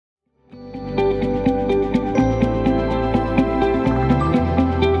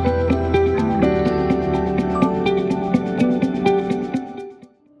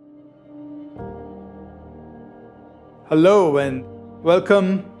Hello and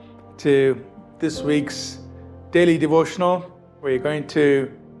welcome to this week's daily devotional. We're going to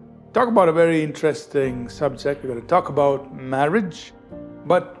talk about a very interesting subject. We're going to talk about marriage,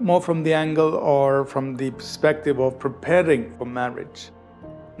 but more from the angle or from the perspective of preparing for marriage.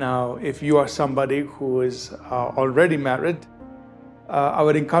 Now, if you are somebody who is already married, I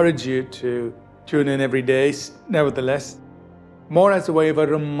would encourage you to tune in every day, nevertheless, more as a way of a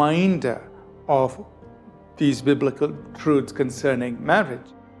reminder of these biblical truths concerning marriage.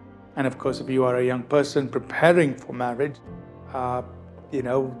 And of course, if you are a young person preparing for marriage,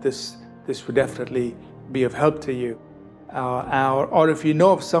 this would definitely be of help to you. Or if you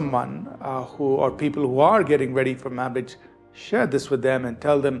know of someone or people who are getting ready for marriage, share this with them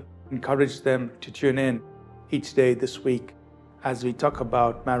and encourage them to tune in each day this week as we talk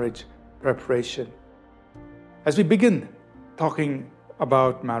about marriage preparation. As we begin talking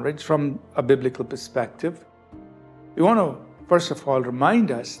about marriage from a biblical perspective, we want to first of all remind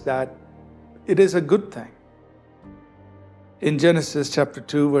us that it is a good thing. In Genesis chapter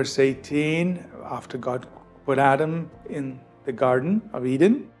 2, verse 18, after God put Adam in the Garden of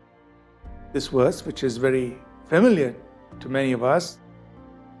Eden, this verse, which is very familiar to many of us,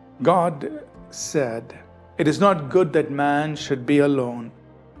 God said, "It is not good that man should be alone.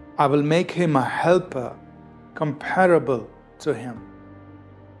 I will make him a helper comparable to him."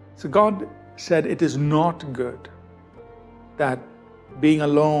 So God said it is not good that being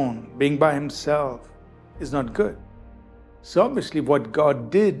alone, being by himself is not good. So obviously what God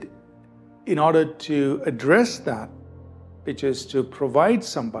did in order to address that, which is to provide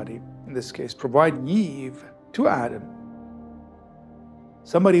somebody, in this case, provide Eve to Adam,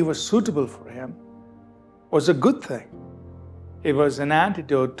 somebody who was suitable for him, was a good thing. It was an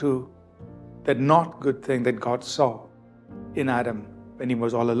antidote to that not good thing that God saw in Adam when he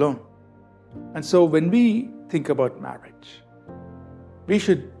was all alone. And so when we think about marriage, we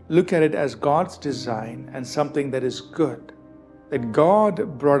should look at it as God's design and something that is good, that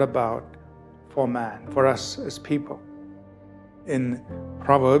God brought about for man, for us as people. In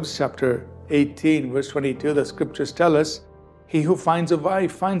Proverbs chapter 18, verse 22, the scriptures tell us, "He who finds a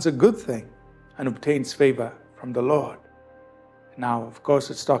wife finds a good thing and obtains favor from the Lord." Now, of course,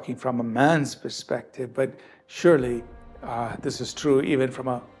 it's talking from a man's perspective, but surely this is true even from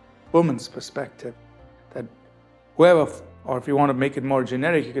a woman's perspective, that whoever, or if you want to make it more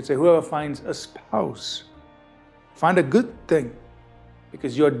generic, you could say whoever finds a spouse, find a good thing,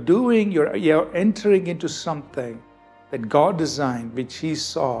 because you're entering into something that God designed, which He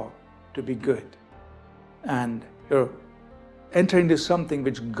saw to be good. And you're entering into something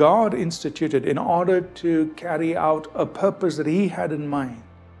which God instituted in order to carry out a purpose that He had in mind.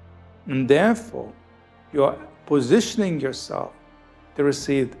 And therefore, you're positioning yourself to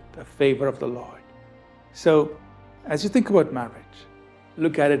receive the favor of the Lord. So, as you think about marriage,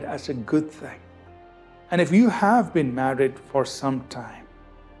 look at it as a good thing. And if you have been married for some time,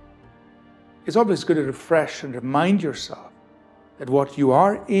 it's always good to refresh and remind yourself that what you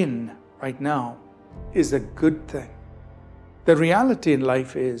are in right now is a good thing. The reality in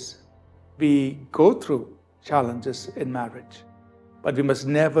life is we go through challenges in marriage, but we must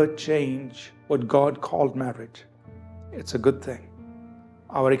never change what God called marriage. It's a good thing.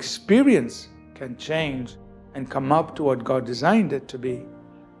 Our experience can change and come up to what God designed it to be,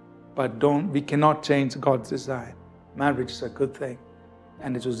 but we cannot change God's design. Marriage is a good thing,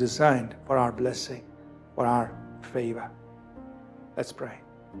 and it was designed for our blessing, for our favor. Let's pray.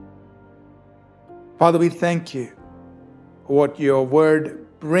 Father, we thank you for what your word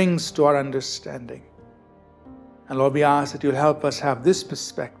brings to our understanding. And Lord, we ask that you'll help us have this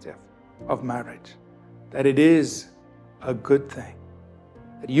perspective of marriage, that it is a good thing,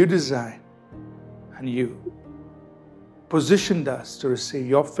 that you designed and you positioned us to receive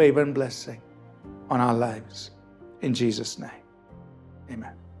your favor and blessing on our lives. In Jesus' name,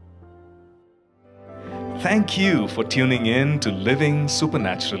 amen. Thank you for tuning in to Living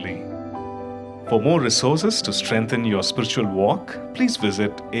Supernaturally. For more resources to strengthen your spiritual walk, please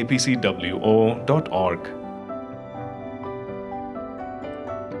visit apcwo.org.